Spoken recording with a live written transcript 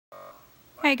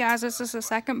Hey guys, this is the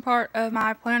second part of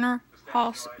my planner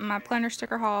haul, my planner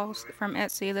sticker hauls from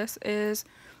Etsy. This is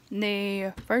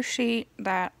the first sheet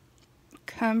that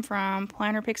come from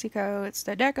Planner Pixie Co. It's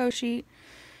the deco sheet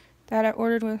that I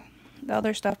ordered with the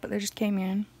other stuff, but they just came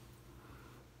in.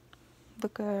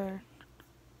 Look good.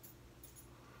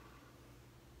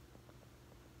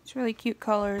 It's really cute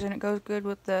colors and it goes good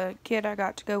with the kit I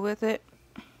got to go with it.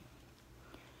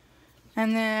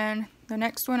 And then the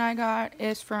next one I got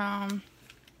is from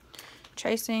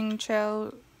Chasing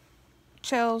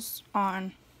Chells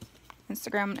on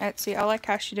Instagram and Etsy. I like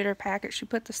how she did her package. She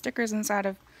put the stickers inside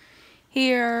of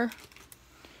here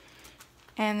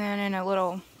and then in a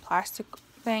little plastic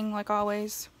thing like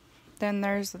always. Then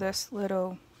there's this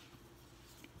little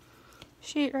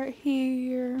sheet right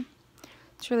here.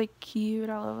 It's really cute.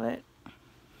 I love it.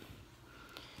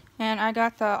 And I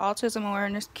got the autism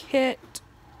awareness kit.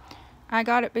 I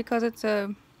got it because it's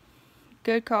a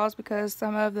good cause, because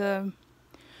some of the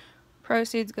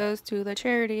proceeds goes to the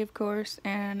charity, of course,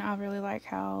 and I really like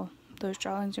how those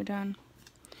drawings are done.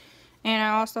 And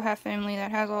I also have family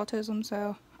that has autism,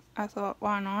 so I thought,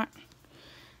 why not?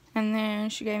 And then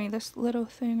she gave me this little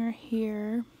thing right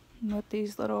here with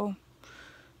these little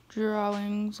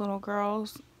drawings, little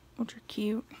girls, which are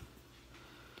cute.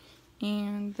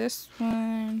 And this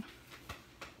one,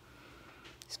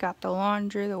 it's got the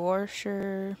laundry, the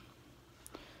washer,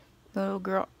 the little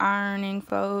girl ironing,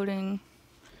 folding,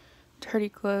 dirty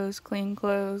clothes, clean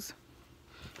clothes.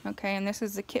 Okay, and this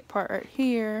is the kit part right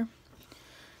here.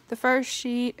 The first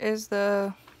sheet is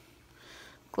the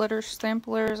glitter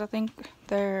samplers. I think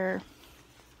they're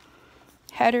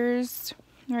headers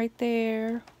right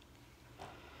there.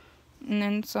 And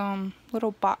then some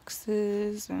little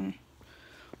boxes and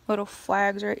little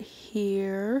flags right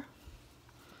here.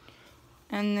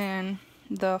 And then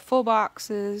the full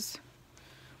boxes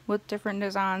with different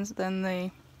designs than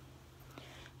the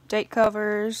date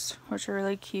covers, which are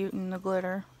really cute, and the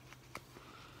glitter.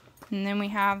 And then we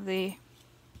have the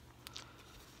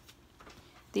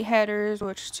headers,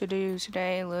 which to do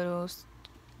today, little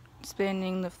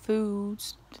spending, the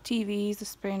foods, the TVs, the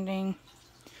spending,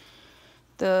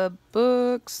 the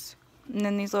books, and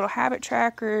then these little habit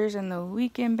trackers and the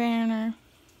weekend banner.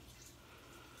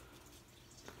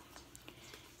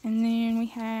 And then we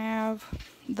have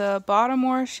the bottom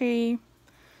washi,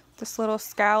 this little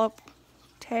scallop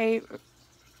tape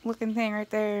looking thing right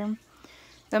there.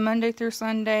 The Monday through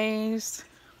Sundays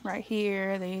right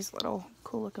here, these little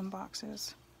cool looking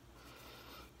boxes.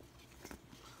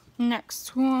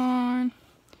 Next one,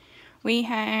 we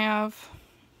have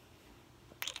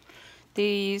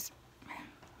these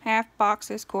half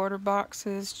boxes, quarter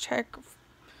boxes, check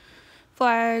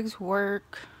flags,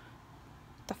 work,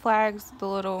 the flags, the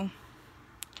little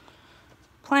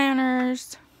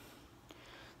planners,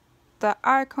 the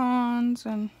icons,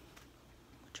 and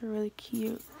which are really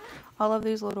cute. All of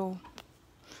these little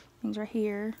things right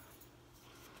here.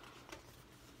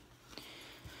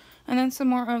 And then some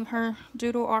more of her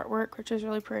doodle artwork, which is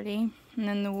really pretty. And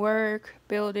then the work,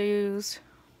 bill dues,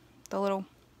 the little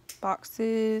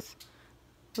boxes.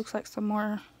 Looks like some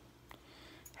more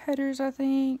headers, I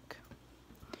think.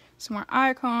 Some more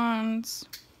icons.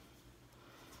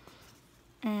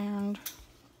 And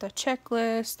the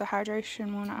checklist, the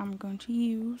hydration one I'm going to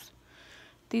use.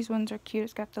 These ones are cute.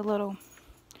 It's got the little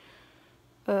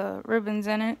ribbons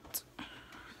in it.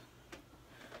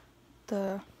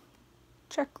 The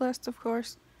checklist, of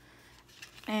course.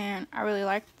 And I really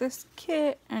like this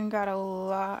kit and got a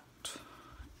lot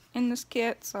in this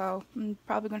kit, so I'm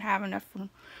probably gonna have enough for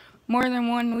more than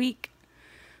 1 week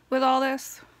with all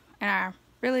this, and I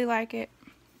really like it.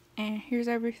 And here's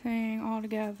everything all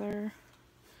together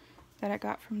that I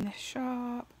got from this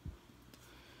shop.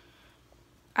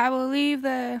 I will leave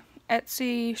the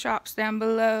Etsy shops down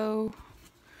below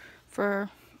for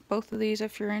both of these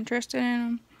if you're interested in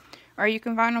them, or you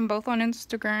can find them both on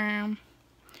Instagram.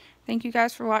 Thank you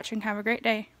guys for watching. Have a great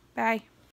day. Bye.